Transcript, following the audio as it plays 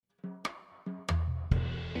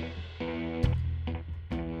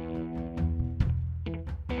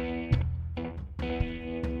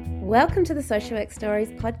Welcome to the Social Work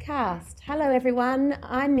Stories podcast. Hello everyone,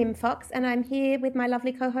 I'm Mim Fox and I'm here with my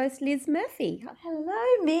lovely co-host Liz Murphy.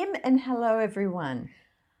 Hello Mim and hello everyone.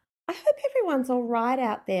 I hope everyone's all right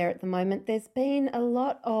out there at the moment. There's been a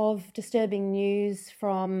lot of disturbing news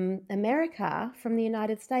from America, from the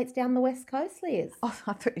United States down the West Coast, Liz. Oh,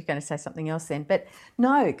 I thought you were going to say something else then, but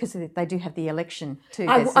no, because they do have the election too.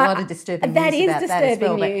 There's a lot of disturbing news about that as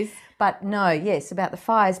well. But no, yes, about the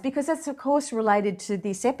fires, because that's of course related to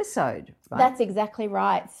this episode, right? That's exactly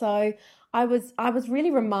right. So I was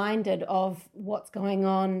really reminded of what's going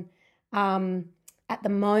on at the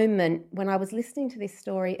moment when I was listening to this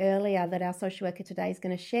story earlier that our social worker today is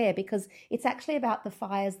going to share, because it's actually about the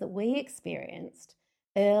fires that we experienced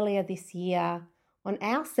earlier this year on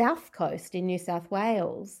our south coast in New South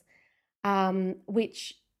Wales,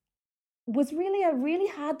 which was really a really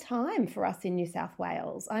hard time for us in New South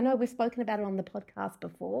Wales. I know we've spoken about it on the podcast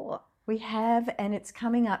before. We have, and it's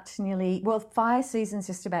coming up to fire season's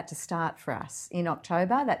just about to start for us in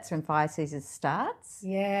October. That's when fire season starts.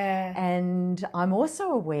 Yeah. And I'm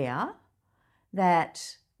also aware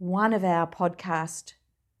that one of our podcast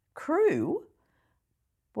crew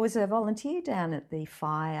was a volunteer down at the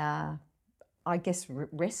fire, I guess,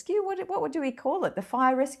 rescue. What do we call it? The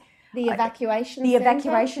fire rescue? The evacuation centre? The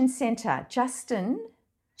evacuation centre. Justin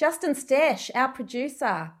Stesh, our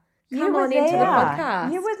producer. Come on into the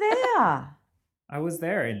podcast. You were there. I was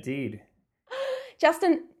there, indeed.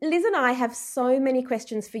 Justin, Liz and I have so many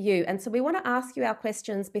questions for you. And so we want to ask you our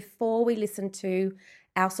questions before we listen to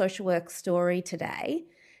our social work story today,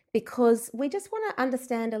 because we just want to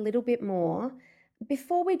understand a little bit more.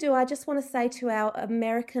 Before we do, I just want to say to our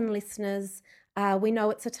American listeners, we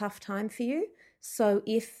know it's a tough time for you. So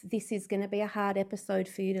if this is going to be a hard episode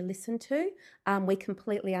for you to listen to, we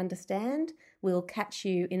completely understand. We'll catch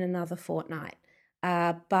you in another fortnight.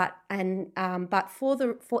 But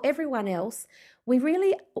for everyone else, we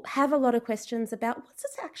really have a lot of questions about what's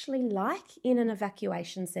it actually like in an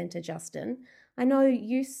evacuation centre, Justin. I know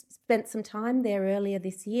you spent some time there earlier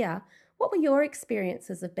this year. What were your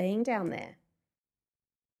experiences of being down there?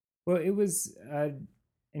 Well, it was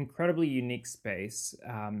incredibly unique space.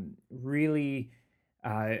 Really,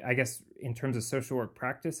 I guess in terms of social work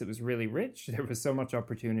practice, it was really rich. There was so much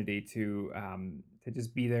opportunity to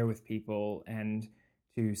just be there with people and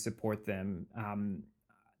to support them.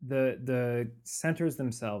 The centers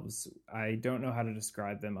themselves, I don't know how to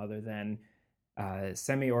describe them other than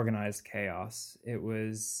semi-organized chaos. It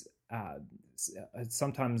was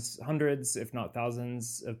sometimes hundreds, if not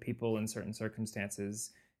thousands, of people in certain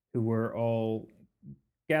circumstances who were all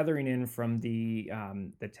gathering in from the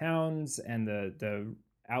towns and the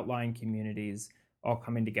outlying communities, all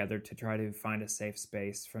coming together to try to find a safe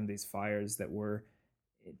space from these fires that were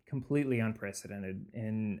completely unprecedented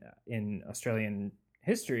in Australian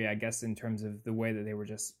history, I guess, in terms of the way that they were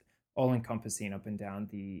just all encompassing up and down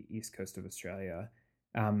the east coast of Australia.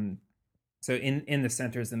 So in the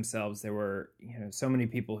centers themselves, there were so many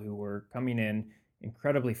people who were coming in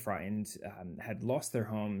incredibly frightened, had lost their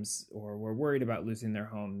homes or were worried about losing their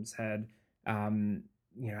homes, had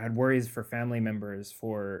worries for family members,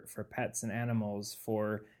 for pets and animals,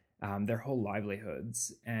 for their whole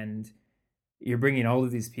livelihoods. And you're bringing all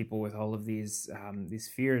of these people with all of these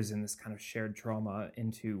fears and this kind of shared trauma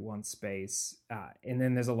into one space. And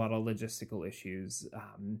then there's a lot of logistical issues,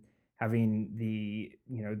 having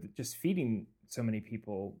just feeding so many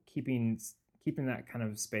people, keeping that kind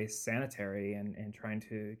of space sanitary and trying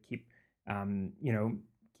to keep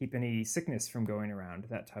any sickness from going around,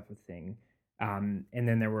 that type of thing. And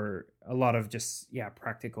then there were a lot of just,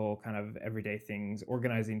 practical kind of everyday things,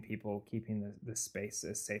 organizing people, keeping the space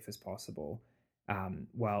as safe as possible,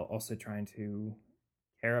 while also trying to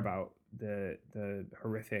care about the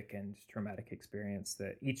horrific and traumatic experience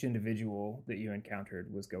that each individual that you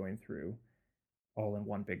encountered was going through, all in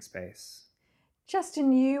one big space.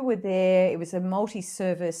 Justin, you were there. It was a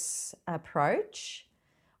multi-service approach,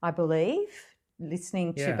 I believe,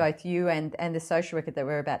 listening to both you and the social worker that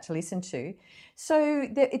we're about to listen to. So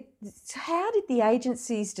how did the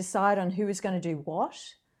agencies decide on who was going to do what?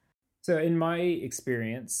 So in my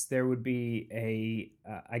experience, there would be a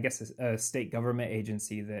state government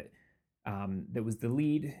agency that was the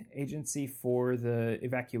lead agency for the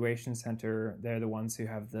evacuation center. They're the ones who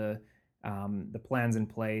have the plans in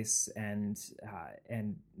place and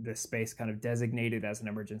the space kind of designated as an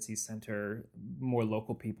emergency center, more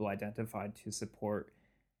local people identified to support.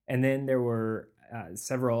 And then there were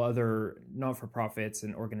several other not-for-profits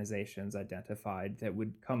and organizations identified that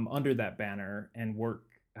would come under that banner and work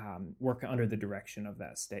under the direction of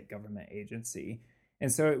that state government agency.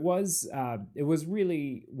 And so it was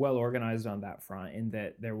really well organized on that front, in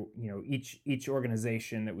that there, each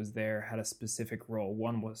organization that was there had a specific role.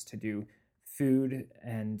 One was to do food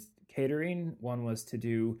and catering. One was to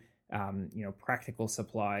do practical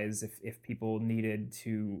supplies if people needed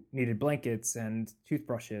blankets and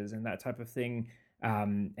toothbrushes and that type of thing.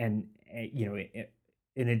 And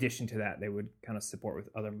in addition to that, they would kind of support with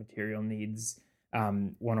other material needs.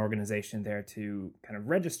 One organization there to kind of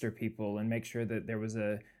register people and make sure that there was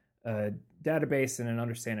a database and an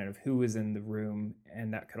understanding of who was in the room,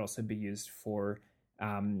 and that could also be used for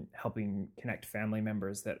helping connect family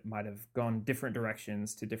members that might have gone different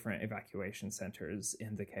directions to different evacuation centers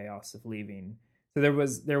in the chaos of leaving. So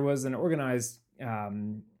there was an organized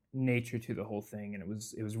nature to the whole thing, and it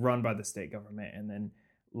was run by the state government, and then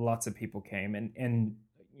lots of people came, and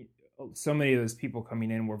so many of those people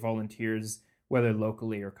coming in were volunteers, whether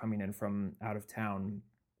locally or coming in from out of town,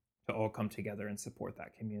 to all come together and support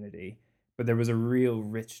that community. But there was a real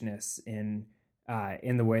richness in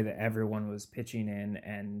the way that everyone was pitching in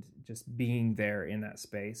and just being there in that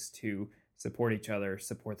space to support each other,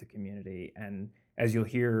 support the community. And as you'll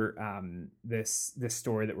hear this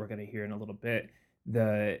story that we're going to hear in a little bit,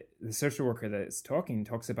 the social worker that's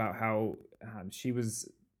talks about how she was,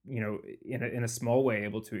 in a small way,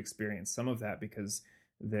 able to experience some of that, because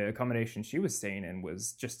the accommodation she was staying in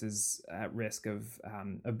was just as at risk of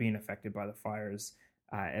being affected by the fires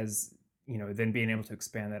as then being able to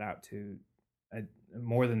expand that out to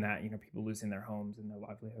more than that, people losing their homes and their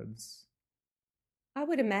livelihoods. I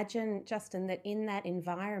would imagine, Justin, that in that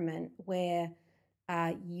environment where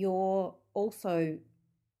you're also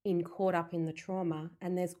caught up in the trauma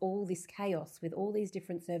and there's all this chaos with all these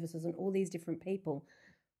different services and all these different people,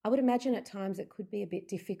 I would imagine at times it could be a bit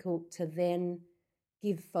difficult to then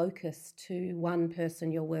give focus to one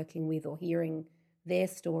person you're working with, or hearing their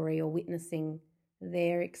story or witnessing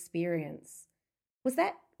their experience. Was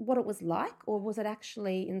that what it was like, or was it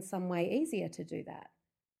actually in some way easier to do that?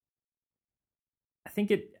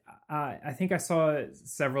 I think I saw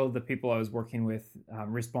several of the people I was working with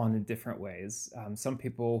respond in different ways. Some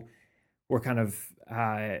people were kind of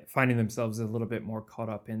finding themselves a little bit more caught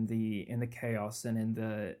up in the chaos and in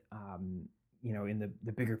the in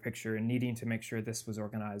the bigger picture, and needing to make sure this was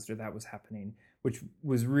organized or that was happening, which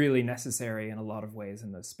was really necessary in a lot of ways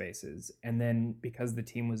in those spaces. And then because the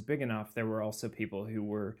team was big enough, there were also people who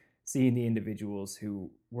were seeing the individuals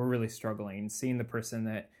who were really struggling, seeing the person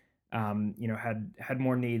that had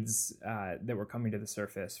more needs that were coming to the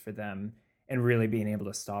surface for them, and really being able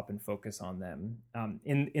to stop and focus on them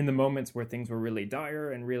in the moments where things were really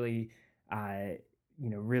dire and really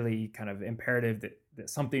really kind of imperative that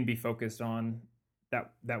something be focused on.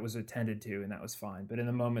 That was attended to, and that was fine. But in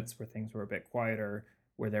the moments where things were a bit quieter,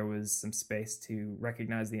 where there was some space to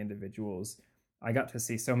recognize the individuals, I got to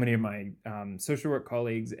see so many of my social work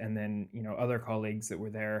colleagues, and then other colleagues that were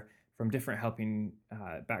there from different helping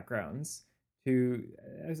backgrounds.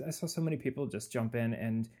 I saw so many people just jump in,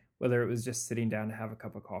 and whether it was just sitting down to have a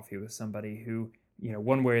cup of coffee with somebody who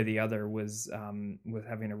one way or the other was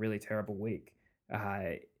having a really terrible week.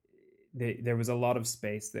 There was a lot of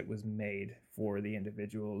space that was made for the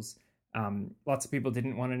individuals. Lots of people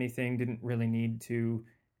didn't want anything, didn't really need to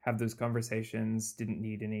have those conversations, didn't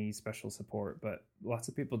need any special support, but lots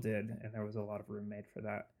of people did, and there was a lot of room made for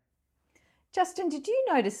that. Justin, did you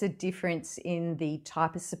notice a difference in the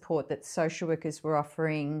type of support that social workers were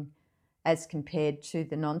offering as compared to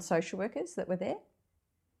the non-social workers that were there?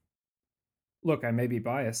 Look, I may be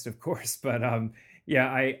biased, of course, but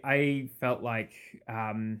I felt like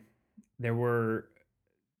there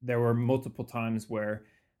were multiple times where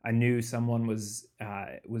I knew someone was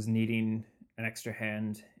needing an extra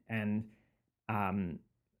hand, and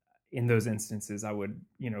in those instances, I would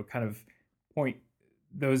kind of point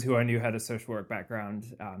those who I knew had a social work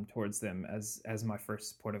background towards them as my first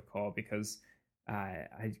supportive call, because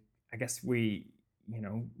I guess we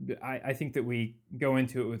I think that we go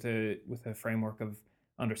into it with a framework of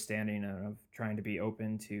understanding and of trying to be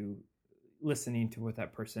open to listening to what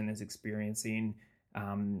that person is experiencing,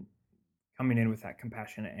 coming in with that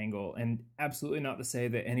compassionate angle. And absolutely not to say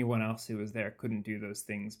that anyone else who was there couldn't do those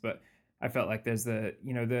things, but I felt like there's the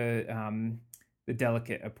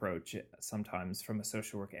delicate approach sometimes from a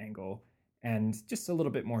social work angle, and just a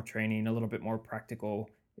little bit more training, a little bit more practical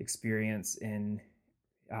experience in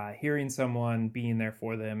hearing someone, being there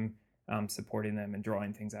for them, supporting them, and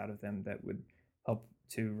drawing things out of them that would help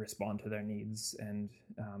to respond to their needs and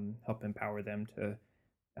help empower them to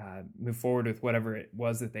move forward with whatever it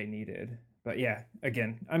was that they needed. But yeah,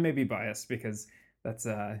 again, I may be biased because that's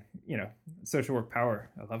social work power.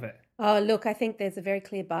 I love it. Oh, look, I think there's a very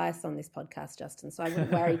clear bias on this podcast, Justin, so I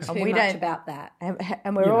wouldn't worry too much about that.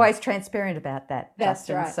 And we're always transparent about that, That's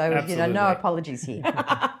Justin. right. So, Absolutely. no apologies here.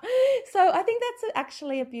 So I think that's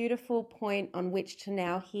actually a beautiful point on which to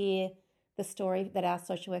now hear the story that our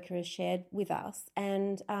social worker has shared with us.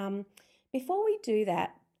 And before we do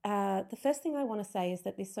that, the first thing I want to say is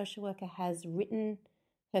that this social worker has written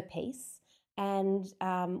her piece, and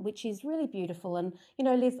which is really beautiful. And,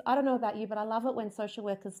 Liz, I don't know about you, but I love it when social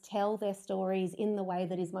workers tell their stories in the way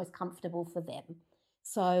that is most comfortable for them.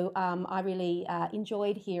 So I really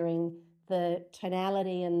enjoyed hearing the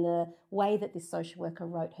tonality and the way that this social worker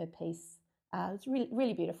wrote her piece. It's really,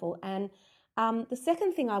 really beautiful. And the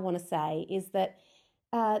second thing I want to say is that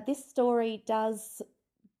this story does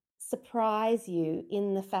surprise you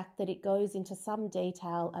in the fact that it goes into some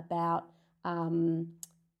detail about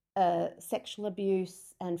sexual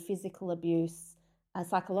abuse and physical abuse,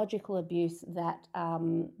 psychological abuse that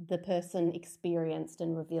the person experienced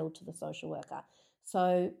and revealed to the social worker.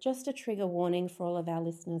 So just a trigger warning for all of our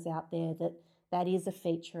listeners out there that is a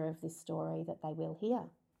feature of this story that they will hear.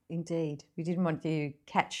 Indeed. We didn't want to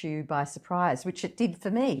catch you by surprise, which it did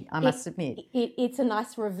for me, I must admit. It's a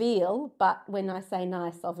nice reveal, but when I say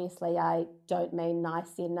nice, obviously I don't mean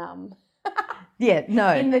nice in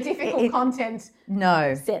in the difficult content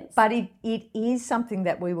sense. But it is something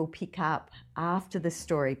that we will pick up after the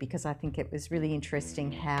story, because I think it was really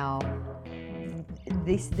interesting how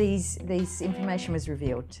this information was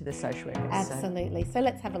revealed to the social workers. Absolutely. So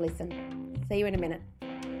let's have a listen. See you in a minute.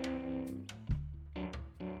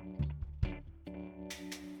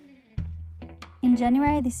 In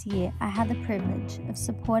January this year, I had the privilege of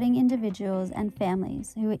supporting individuals and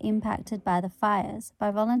families who were impacted by the fires by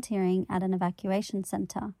volunteering at an evacuation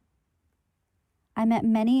centre. I met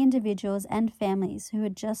many individuals and families who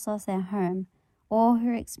had just lost their home or who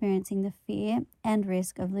were experiencing the fear and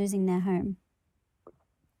risk of losing their home.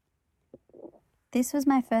 This was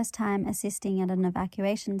my first time assisting at an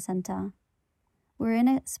evacuation centre. We were in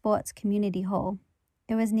a sports community hall.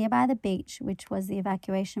 It was nearby the beach, which was the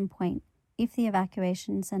evacuation point if the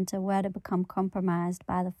evacuation centre were to become compromised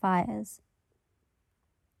by the fires.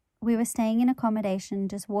 We were staying in accommodation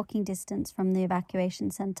just walking distance from the evacuation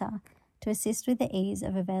centre to assist with the ease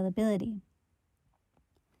of availability.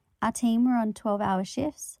 Our team were on 12-hour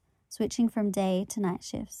shifts, switching from day to night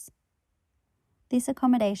shifts. This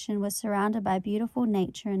accommodation was surrounded by beautiful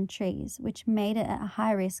nature and trees, which made it at a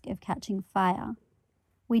high risk of catching fire.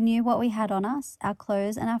 We knew what we had on us, our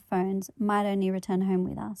clothes and our phones, might only return home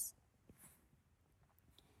with us.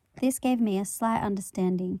 This gave me a slight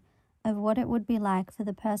understanding of what it would be like for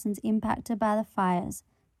the persons impacted by the fires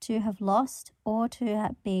to have lost or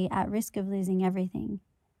to be at risk of losing everything: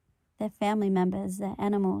 their family members, their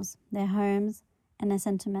animals, their homes, and their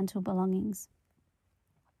sentimental belongings.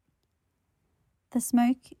 The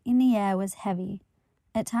smoke in the air was heavy.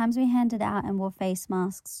 At times we handed out and wore face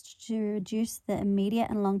masks to reduce the immediate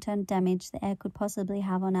and long-term damage the air could possibly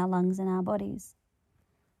have on our lungs and our bodies.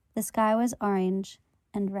 The sky was orange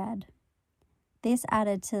and red. This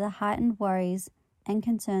added to the heightened worries and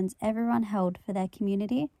concerns everyone held for their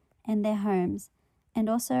community and their homes, and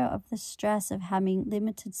also of the stress of having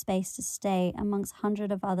limited space to stay amongst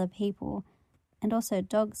hundreds of other people, and also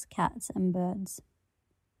dogs, cats, and birds.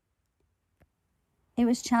 It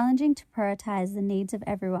was challenging to prioritize the needs of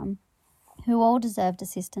everyone, who all deserved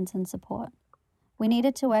assistance and support. We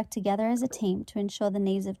needed to work together as a team to ensure the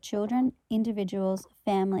needs of children, individuals,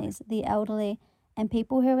 families, the elderly, and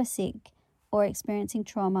people who were sick or experiencing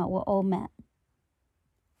trauma were all met.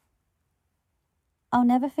 I'll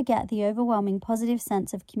never forget the overwhelming positive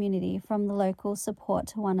sense of community from the locals' support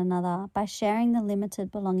to one another by sharing the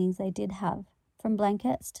limited belongings they did have, from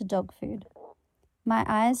blankets to dog food. My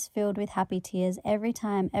eyes filled with happy tears every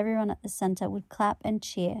time everyone at the centre would clap and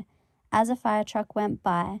cheer as a fire truck went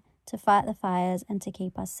by to fight the fires and to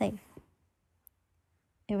keep us safe.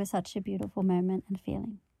 It was such a beautiful moment and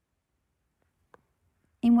feeling.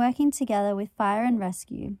 In working together with fire and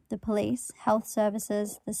rescue, the police, health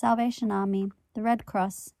services, the Salvation Army, the Red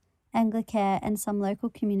Cross, Anglicare, and some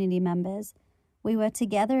local community members, we were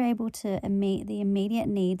together able to meet the immediate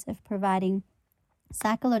needs of providing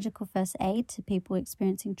psychological first aid to people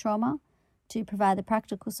experiencing trauma, to provide the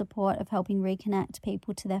practical support of helping reconnect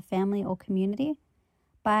people to their family or community,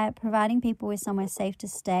 by providing people with somewhere safe to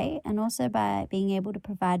stay, and also by being able to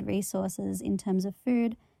provide resources in terms of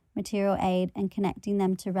food, material aid, and connecting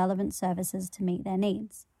them to relevant services to meet their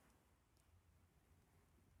needs.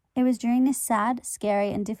 It was during this sad,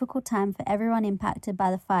 scary, and difficult time for everyone impacted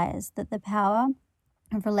by the fires that the power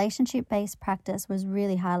of relationship-based practice was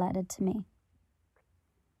really highlighted to me.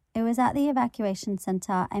 It was at the evacuation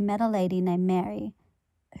centre I met a lady named Mary,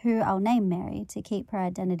 who I'll name Mary to keep her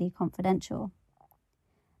identity confidential.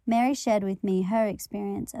 Mary shared with me her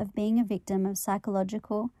experience of being a victim of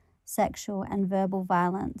psychological, sexual and verbal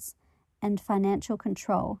violence and financial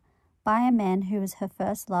control by a man who was her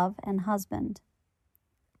first love and husband.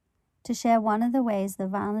 To share one of the ways the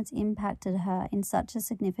violence impacted her in such a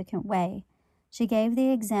significant way, she gave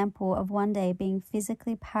the example of one day being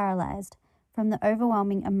physically paralyzed from the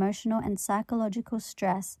overwhelming emotional and psychological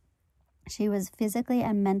stress she was physically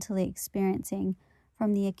and mentally experiencing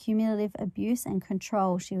from the accumulative abuse and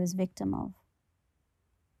control she was victim of.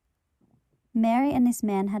 Mary and this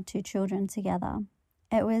man had 2 children together.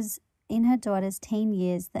 It was in her daughter's teen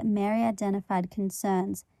years that Mary identified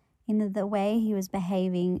concerns in the way he was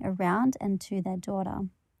behaving around and to their daughter.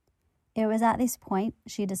 It was at this point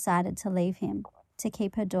she decided to leave him to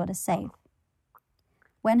keep her daughter safe.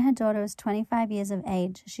 When her daughter was 25 years of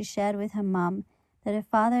age, she shared with her mum that her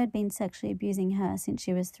father had been sexually abusing her since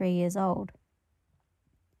she was 3 years old.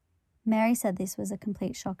 Mary said this was a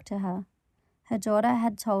complete shock to her. Her daughter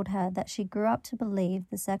had told her that she grew up to believe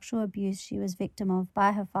the sexual abuse she was victim of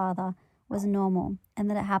by her father was normal and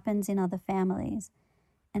that it happens in other families,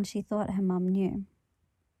 and she thought her mum knew.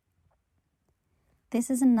 This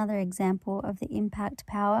is another example of the impact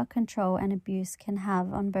power, control and abuse can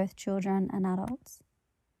have on both children and adults.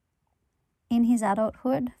 In his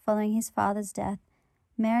adulthood, following his father's death,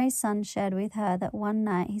 Mary's son shared with her that one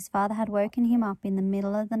night his father had woken him up in the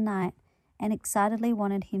middle of the night and excitedly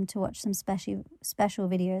wanted him to watch some special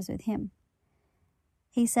videos with him.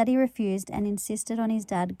 He said he refused and insisted on his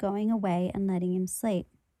dad going away and letting him sleep.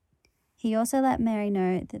 He also let Mary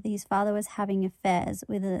know that his father was having affairs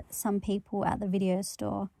with some people at the video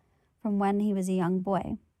store from when he was a young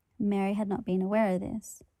boy. Mary had not been aware of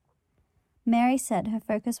this. Mary said her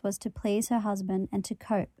focus was to please her husband and to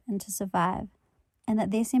cope and to survive, and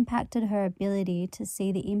that this impacted her ability to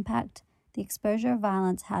see the impact the exposure of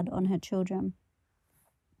violence had on her children.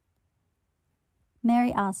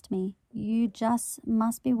 Mary asked me, "You just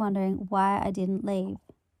must be wondering why I didn't leave."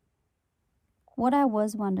 What I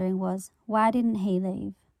was wondering was, why didn't he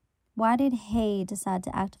leave? Why did he decide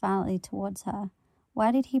to act violently towards her?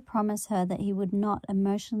 Why did he promise her that he would not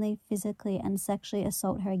emotionally, physically, and sexually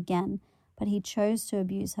assault her again, but he chose to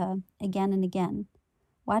abuse her again and again?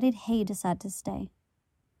 Why did he decide to stay?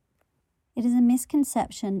 It is a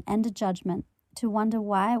misconception and a judgment to wonder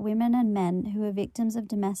why women and men who are victims of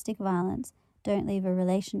domestic violence don't leave a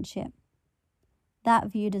relationship. That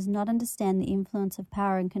view does not understand the influence of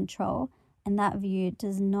power and control, and that view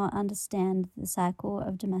does not understand the cycle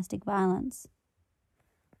of domestic violence.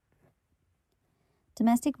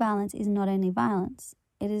 Domestic violence is not only violence,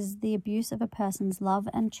 it is the abuse of a person's love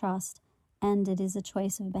and trust, and it is a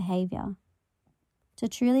choice of behaviour. To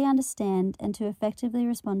truly understand and to effectively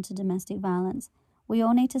respond to domestic violence, we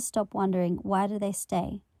all need to stop wondering, why do they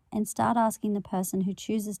stay? And start asking the person who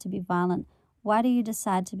chooses to be violent, why do you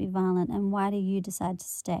decide to be violent and why do you decide to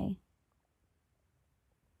stay?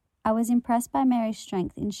 I was impressed by Mary's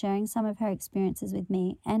strength in sharing some of her experiences with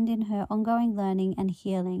me and in her ongoing learning and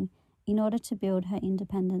healing in order to build her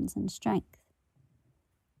independence and strength.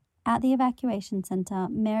 At the evacuation centre,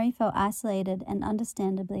 Mary felt isolated and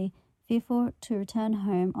understandably fearful to return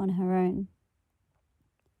home on her own.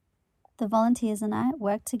 The volunteers and I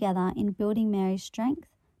worked together in building Mary's strength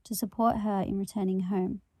to support her in returning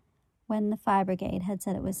home when the fire brigade had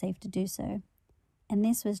said it was safe to do so. And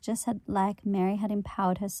this was just like Mary had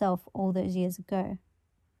empowered herself all those years ago.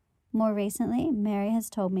 More recently, Mary has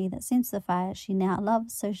told me that since the fire, she now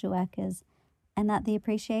loves social workers and that the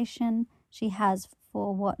appreciation she has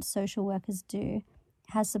for what social workers do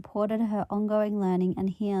has supported her ongoing learning and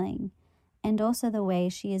healing, and also the way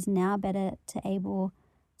she is now better to able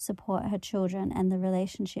support her children and the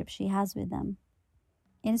relationship she has with them.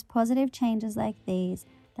 It is positive changes like these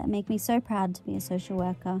that make me so proud to be a social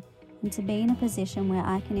worker and to be in a position where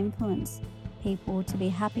I can influence people to be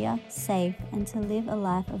happier, safe, and to live a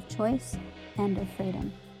life of choice and of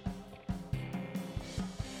freedom.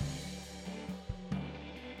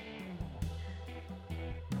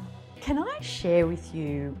 Can I share with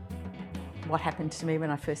you what happened to me when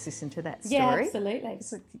I first listened to that story? Yeah, absolutely.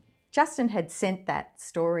 Justin had sent that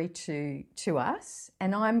story to us,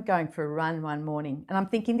 and I'm going for a run one morning, and I'm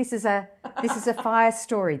thinking this is a fire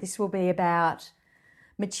story. This will be about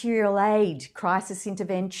material aid, crisis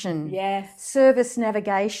intervention, yes, service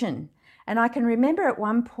navigation. And I can remember at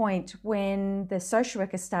one point when the social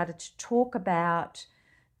worker started to talk about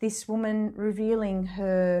this woman revealing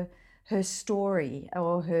her story,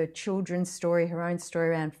 or her children's story, her own story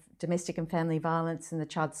around domestic and family violence and the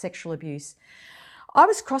child sexual abuse. I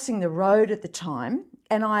was crossing the road at the time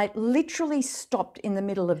and I literally stopped in the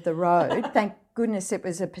middle of the road. Thank goodness it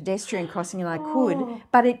was a pedestrian crossing and I could,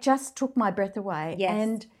 but it just took my breath away. Yes.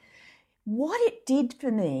 And what it did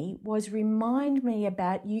for me was remind me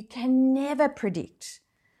about you can never predict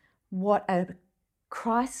what a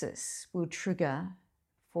crisis will trigger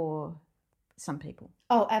for some people.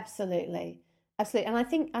 Oh, absolutely. Absolutely.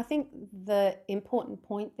 And I think the important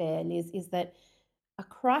point there, Liz, is that a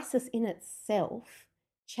crisis in itself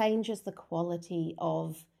changes the quality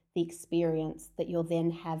of the experience that you're then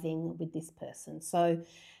having with this person. So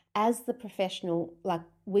as the professional, like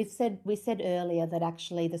we said earlier that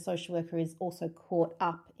actually the social worker is also caught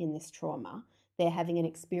up in this trauma. They're having an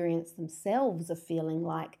experience themselves of feeling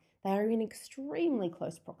like they are in extremely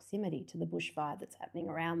close proximity to the bushfire that's happening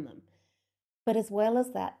around them. But as well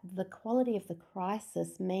as that, the quality of the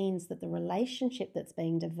crisis means that the relationship that's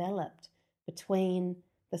being developed between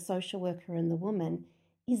the social worker and the woman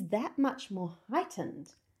is that much more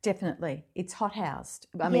heightened. Definitely. It's hothoused.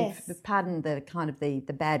 I Yes. mean, pardon the kind of the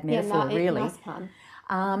bad metaphor, really. Nice pun.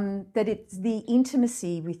 That it's the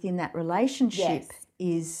intimacy within that relationship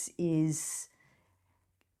is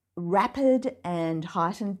rapid and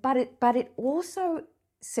heightened, but it also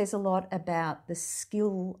says a lot about the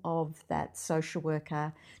skill of that social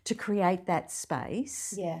worker to create that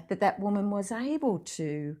space that woman was able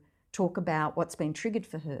to talk about what's been triggered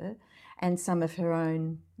for her and some of her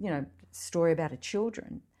own, story about her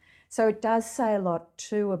children. So it does say a lot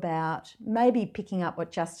too about maybe picking up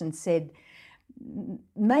what Justin said.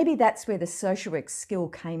 Maybe that's where the social work skill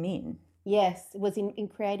came in. Yes, it was in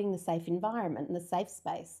creating the safe environment and the safe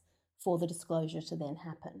space for the disclosure to then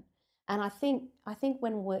happen. And I think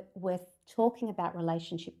when we're talking about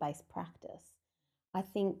relationship-based practice, I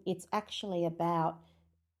think it's actually about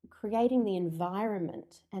creating the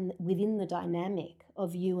environment and within the dynamic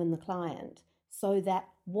of you and the client so that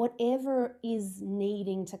whatever is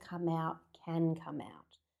needing to come out can come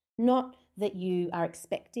out. Not that you are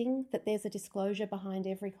expecting that there's a disclosure behind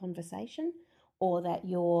every conversation or that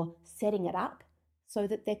you're setting it up so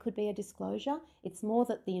that there could be a disclosure. It's more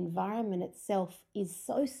that the environment itself is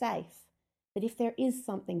so safe that if there is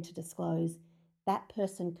something to disclose, that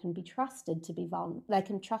person can be trusted to be vulnerable. They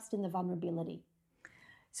can trust in the vulnerability.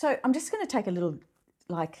 So I'm just going to take a little,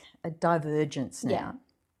 like a divergence now. Yeah.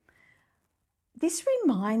 This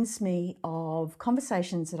reminds me of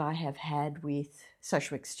conversations that I have had with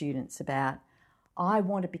social work students about, I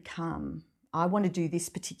want to do this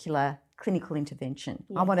particular clinical intervention.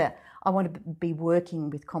 Yes. I want to be working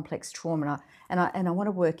with complex trauma and I want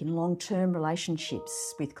to work in long-term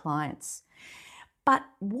relationships with clients. But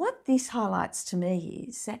what this highlights to me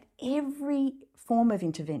is that every form of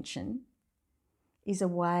intervention is a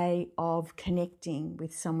way of connecting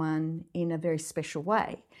with someone in a very special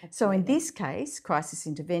way. Absolutely. So in this case, crisis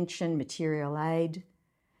intervention, material aid,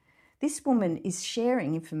 this woman is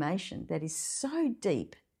sharing information that is so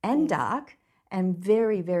deep and dark and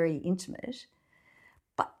very, very intimate.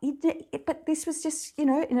 But this was just,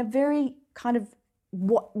 in a very kind of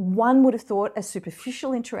what one would have thought a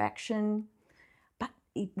superficial interaction, but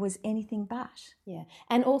it was anything but. Yeah,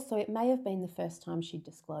 and also it may have been the first time she'd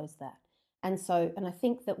disclosed that. And I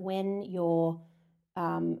think that when you're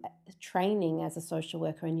training as a social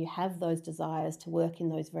worker and you have those desires to work in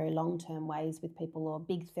those very long-term ways with people or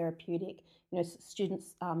big therapeutic,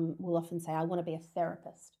 students will often say, I want to be a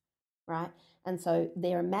therapist, right? And so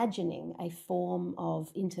they're imagining a form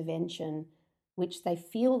of intervention which they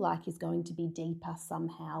feel like is going to be deeper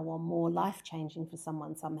somehow or more life-changing for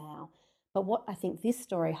someone somehow. But what I think this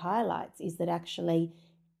story highlights is that actually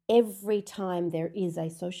every time there is a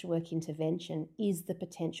social work intervention is the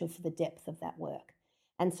potential for the depth of that work.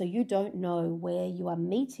 And so you don't know where you are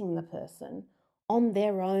meeting the person on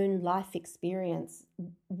their own life experience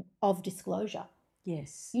of disclosure.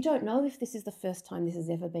 Yes. You don't know if this is the first time this has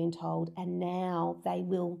ever been told, and now they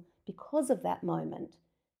will, because of that moment,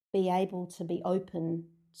 be able to be open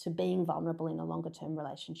to being vulnerable in a longer-term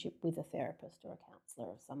relationship with a therapist or a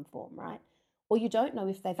counsellor of some form, right? Or you don't know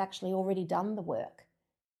if they've actually already done the work,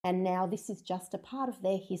 and now this is just a part of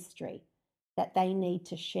their history that they need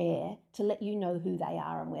to share to let you know who they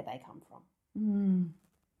are and where they come from.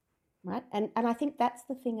 Right? And I think that's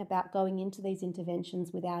the thing about going into these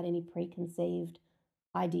interventions without any preconceived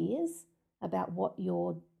ideas about what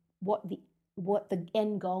the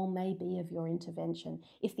end goal may be of your intervention.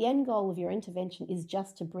 If the end goal of your intervention is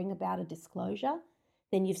just to bring about a disclosure,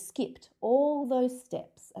 then you've skipped all those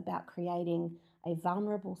steps about creating a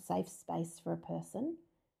vulnerable, safe space for a person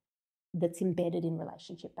that's embedded in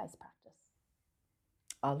relationship-based practice.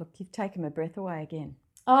 Oh, look, you've taken my breath away again.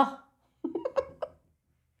 Oh,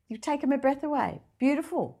 You've taken my breath away.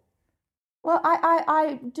 Beautiful. Well,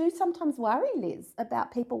 I do sometimes worry, Liz,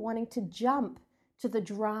 about people wanting to jump to the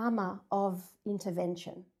drama of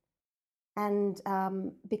intervention. And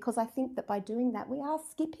because I think that by doing that, we are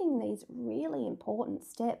skipping these really important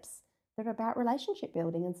steps that are about relationship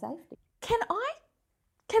building and safety. Can I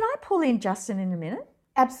pull in Justin in a minute?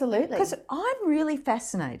 Absolutely. Because I'm really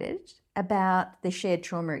fascinated about the shared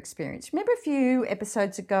trauma experience. Remember a few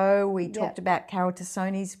episodes ago we talked about Carol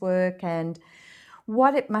Tassoni's work and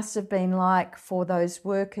what it must have been like for those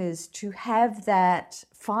workers to have that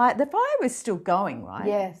fire. The fire was still going, right?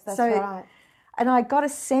 Yes, that's right. And I got a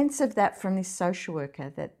sense of that from this social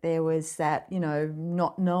worker, that there was that,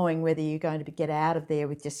 not knowing whether you're going to get out of there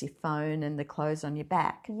with just your phone and the clothes on your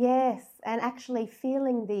back. Yes, and actually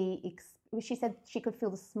feeling she said she could feel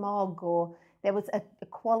the smog, or there was a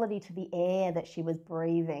quality to the air that she was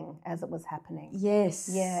breathing as it was happening. Yes.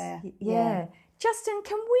 Yeah. Justin,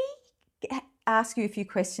 can we ask you a few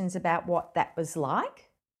questions about what that was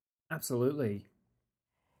like? Absolutely.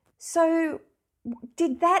 So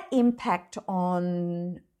did that impact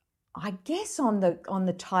on, I guess, on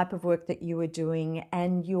the type of work that you were doing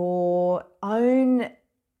and your own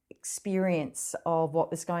experience of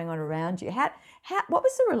what was going on around you? What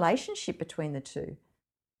was the relationship between the two?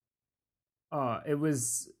 It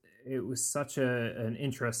was such an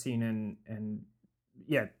interesting and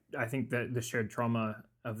I think that the shared trauma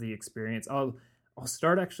of the experience. I'll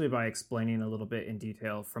start actually by explaining a little bit in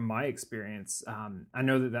detail from my experience. I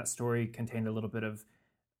know that story contained a little bit of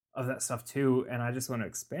that stuff too, and I just want to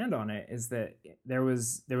expand on it. Is that there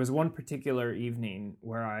was one particular evening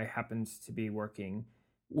where I happened to be working,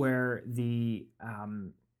 where the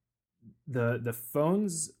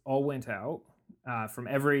phones all went out from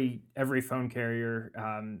every phone carrier.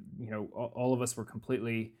 All of us were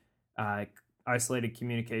completely isolated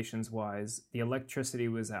communications wise. The electricity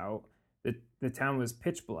was out. The town was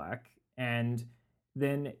pitch black, and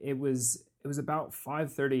then it was about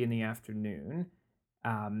 5:30 in the afternoon,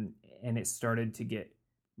 and it started to get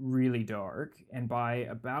really dark. And by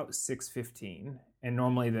about 6:15, and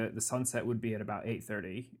normally the sunset would be at about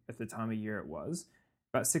 8:30 at the time of year it was,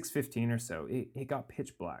 about 6:15 or so, it got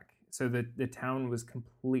pitch black. So the town was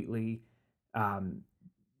completely,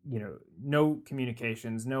 no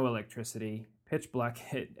communications, no electricity, pitch black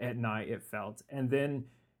at night, it felt. And then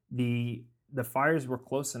the fires were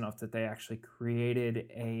close enough that they actually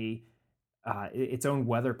created its own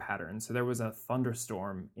weather pattern. So there was a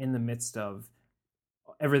thunderstorm in the midst of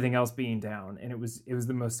everything else being down, and it was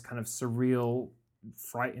the most kind of surreal,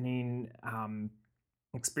 frightening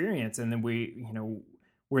experience. And then we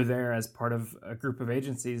were there as part of a group of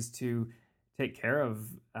agencies to take care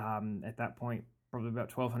of at that point probably about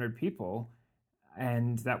 1,200 people,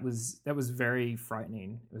 and that was very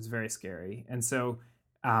frightening. It was very scary. And so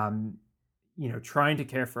trying to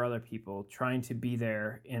care for other people, trying to be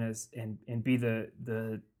there and be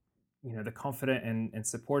the confident and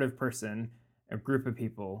supportive person, a group of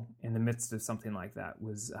people in the midst of something like that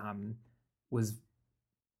was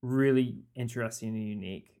really interesting and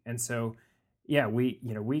unique. And so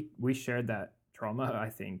we shared that trauma. I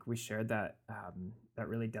think we shared that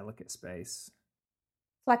really delicate space.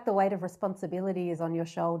 It's like the weight of responsibility is on your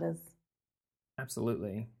shoulders.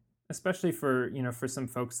 Absolutely. Especially for some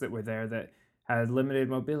folks that were there that had limited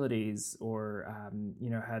mobilities or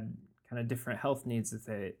had kind of different health needs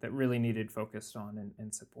that really needed focused on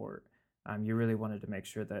and support. You really wanted to make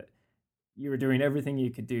sure that you were doing everything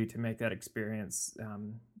you could do to make that experience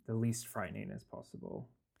the least frightening as possible.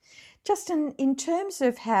 Justin, in terms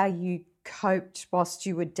of how you coped whilst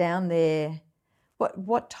you were down there,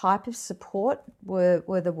 what type of support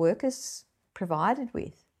were the workers provided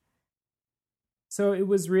with? So it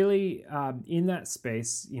was really in that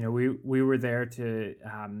space. We were there to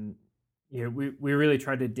we really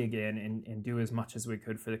tried to dig in and do as much as we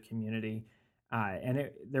could for the community.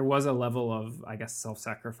 And there was a level of, I guess,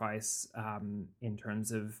 self-sacrifice in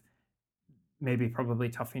terms of maybe probably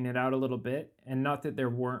toughing it out a little bit. And not that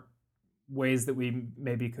there weren't ways that we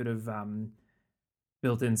maybe could have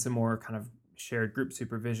built in some more kind of shared group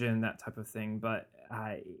supervision, that type of thing. But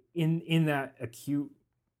in that acute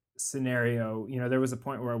scenario, there was a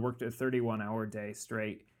point where I worked a 31-hour day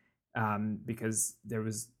straight because there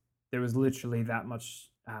was literally that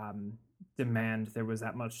much demand. There was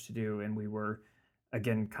that much to do, and we were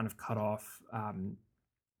again kind of cut off.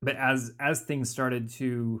 But as things started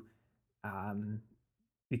to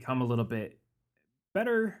become a little bit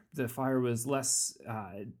better, the fire was less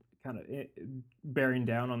kind of bearing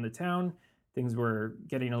down on the town. Things were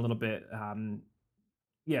getting a little bit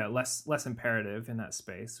less imperative in that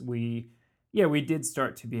space. We did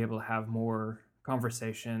start to be able to have more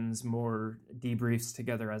conversations, more debriefs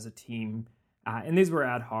together as a team. And these were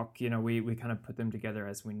ad hoc, we kind of put them together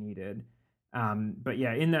as we needed. But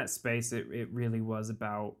yeah, in that space, it really was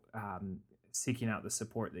about seeking out the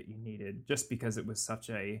support that you needed, just because it was such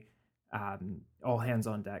a all hands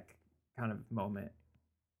on deck kind of moment.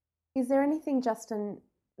 Is there anything, Justin,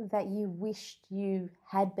 that you wished you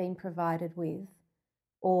had been provided with,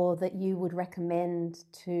 or that you would recommend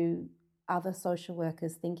to other social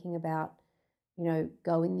workers thinking about,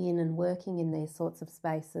 going in and working in these sorts of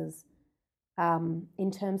spaces,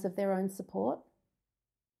 in terms of their own support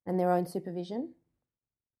and their own supervision?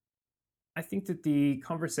 I think that the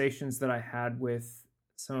conversations that I had with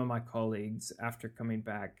some of my colleagues after coming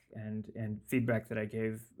back and feedback that I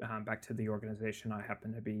gave back to the organization I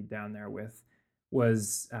happened to be down there with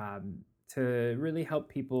was to really help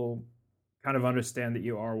people kind of understand that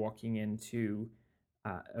you are walking into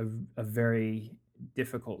a very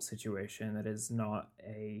difficult situation that is not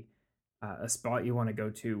a spot you want to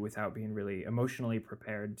go to without being really emotionally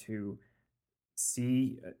prepared to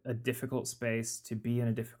see a difficult space, to be in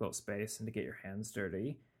a difficult space, and to get your hands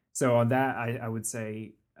dirty. So on that, I would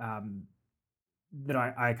say that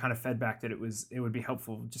I kind of fed back that it would be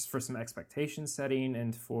helpful just for some expectation setting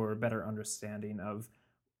and for better understanding of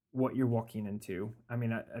what you're walking into. I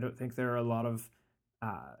mean, I don't think there are a lot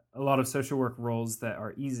of social work roles that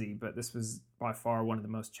are easy, but this was by far one of the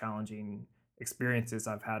most challenging experiences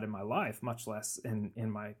I've had in my life, much less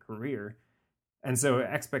in my career. And so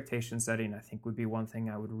expectation setting, I think, would be one thing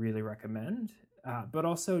I would really recommend, but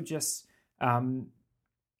also just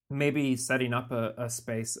maybe setting up a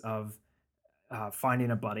space of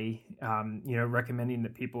finding a buddy, recommending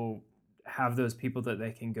that people have those people that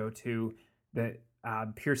they can go to, that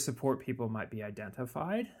peer support people might be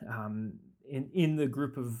identified in the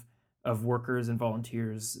group of workers and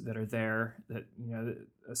volunteers that are there, that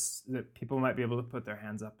that people might be able to put their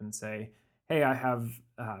hands up and say, hey, I have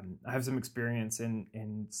some experience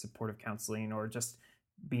in supportive counseling, or just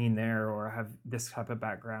being there, or I have this type of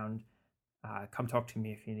background. Come talk to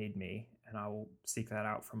me if you need me, and I will seek that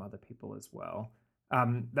out from other people as well.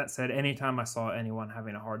 That said, anytime I saw anyone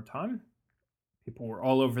having a hard time, people were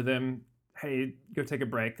all over them. Hey, go take a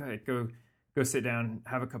break. Go sit down,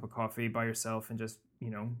 have a cup of coffee by yourself, and just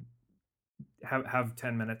have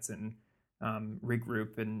 10 minutes and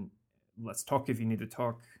regroup, and let's talk if you need to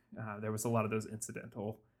talk. There was a lot of those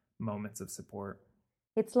incidental moments of support.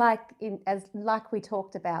 It's like we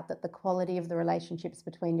talked about, that the quality of the relationships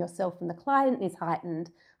between yourself and the client is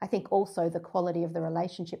heightened. I think also the quality of the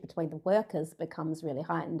relationship between the workers becomes really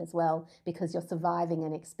heightened as well, because you're surviving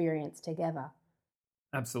an experience together.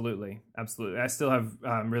 Absolutely. I still have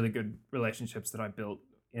really good relationships that I built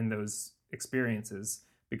in those experiences,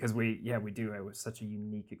 because we do. It was such a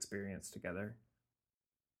unique experience together.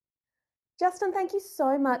 Justin, thank you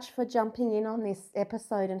so much for jumping in on this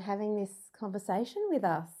episode and having this conversation with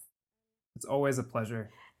us. It's always a pleasure.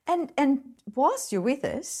 And whilst you're with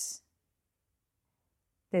us,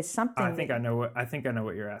 there's something. I think I know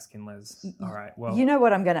what you're asking, Liz. All right. Well, you know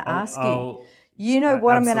what I'm going to ask you. You know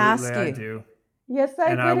what I'm going to ask you. I do. You're so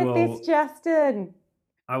good at this, Justin.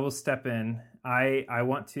 I will step in. I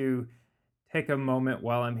want to take a moment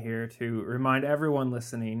while I'm here to remind everyone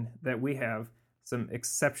listening that we have some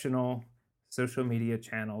exceptional social media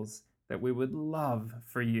channels that we would love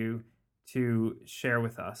for you to share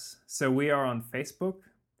with us. So we are on Facebook.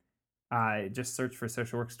 Just search for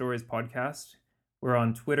Social Work Stories Podcast. We're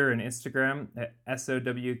on Twitter and Instagram at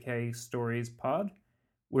SOWK Stories Pod.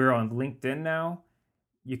 We're on LinkedIn now.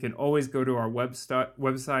 You can always go to our website,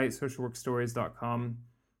 socialworkstories.com.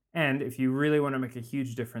 And if you really want to make a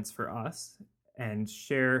huge difference for us and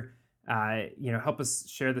share, help us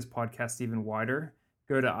share this podcast even wider,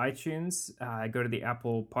 go to iTunes, go to the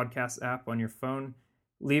Apple Podcast app on your phone,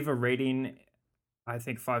 leave a rating. I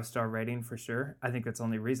think 5-star rating for sure. I think that's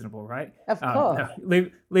only reasonable, right? Of course.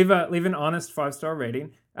 No, leave an honest 5-star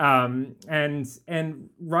rating, and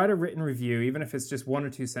write a written review, even if it's just 1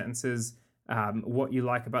 or 2 sentences. What you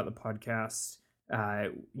like about the podcast,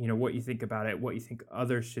 what you think about it, what you think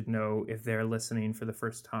others should know if they're listening for the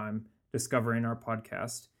first time, discovering our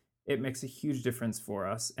podcast. It makes a huge difference for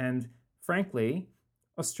us. And frankly,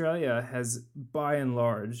 Australia has, by and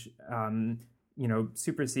large,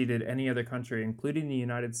 superseded any other country, including the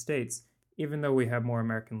United States, even though we have more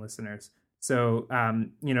American listeners. So,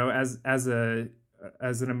 as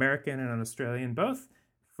an American and an Australian both,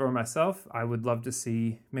 for myself, I would love to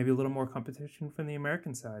see maybe a little more competition from the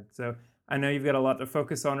American side. So I know you've got a lot to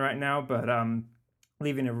focus on right now, but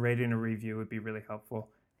leaving a rating and review would be really helpful.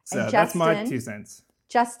 So Justin, that's my 2 cents.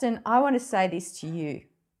 Justin, I want to say this to you.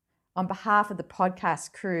 On behalf of the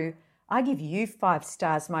podcast crew, I give you 5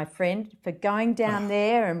 stars, my friend, for going down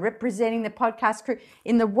there and representing the podcast crew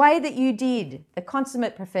in the way that you did, the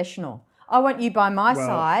consummate professional. I want you by my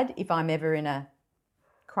side if I'm ever in a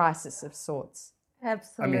crisis of sorts.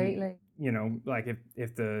 Absolutely. I mean, like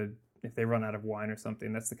if they run out of wine or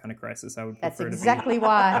something, that's the kind of crisis I would prefer That's exactly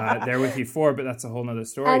why. there with you for, but that's a whole nother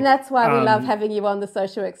story. And that's why we love having you on the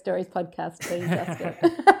Social Work Stories podcast too, Justin.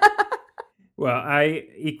 Well, I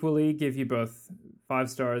equally give you both 5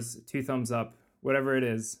 stars, 2 thumbs up, whatever it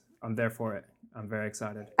is, I'm there for it. I'm very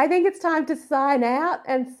excited. I think it's time to sign out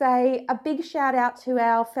and say a big shout out to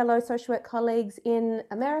our fellow social work colleagues in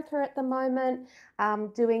America at the moment,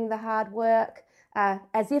 doing the hard work.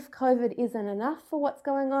 As if COVID isn't enough for what's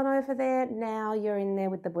going on over there, now you're in there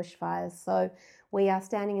with the bushfires. So we are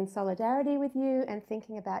standing in solidarity with you and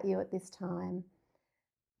thinking about you at this time.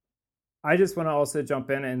 I just want to also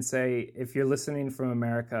jump in and say, if you're listening from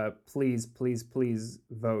America, please, please, please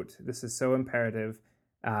vote. This is so imperative.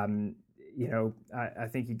 I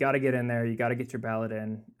think you got to get in there. You got to get your ballot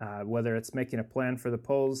in, whether it's making a plan for the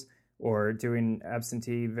polls or doing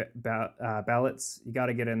absentee ballots. You got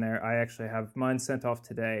to get in there. I actually have mine sent off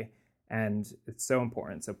today, and it's so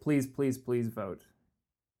important. So please, please, please vote.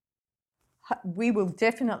 We will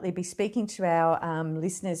definitely be speaking to our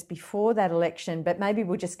listeners before that election, but maybe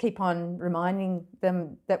we'll just keep on reminding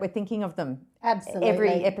them that we're thinking of them. Absolutely. Every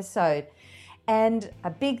episode. And a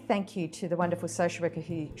big thank you to the wonderful social worker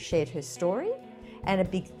who shared her story. And a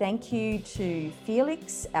big thank you to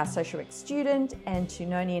Felix, our social work student, and to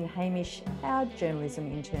Noni and Hamish, our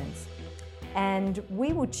journalism interns. And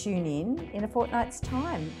we will tune in a fortnight's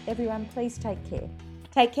time. Everyone, please take care.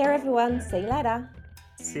 Take care, everyone. See you later.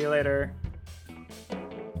 See you later.